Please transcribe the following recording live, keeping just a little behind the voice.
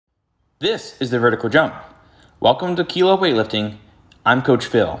This is the vertical jump. Welcome to Kilo Weightlifting. I'm Coach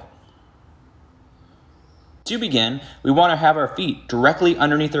Phil. To begin, we want to have our feet directly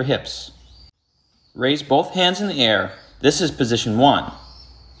underneath our hips. Raise both hands in the air. This is position 1.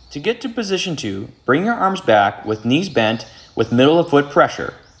 To get to position 2, bring your arms back with knees bent with middle of foot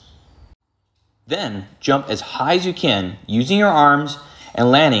pressure. Then jump as high as you can using your arms and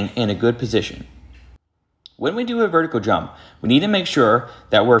landing in a good position. When we do a vertical jump, we need to make sure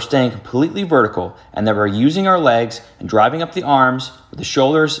that we're staying completely vertical and that we're using our legs and driving up the arms with the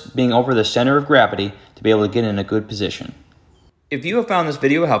shoulders being over the center of gravity to be able to get in a good position. If you have found this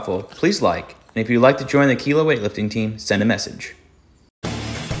video helpful, please like, and if you'd like to join the Kilo Weightlifting team, send a message.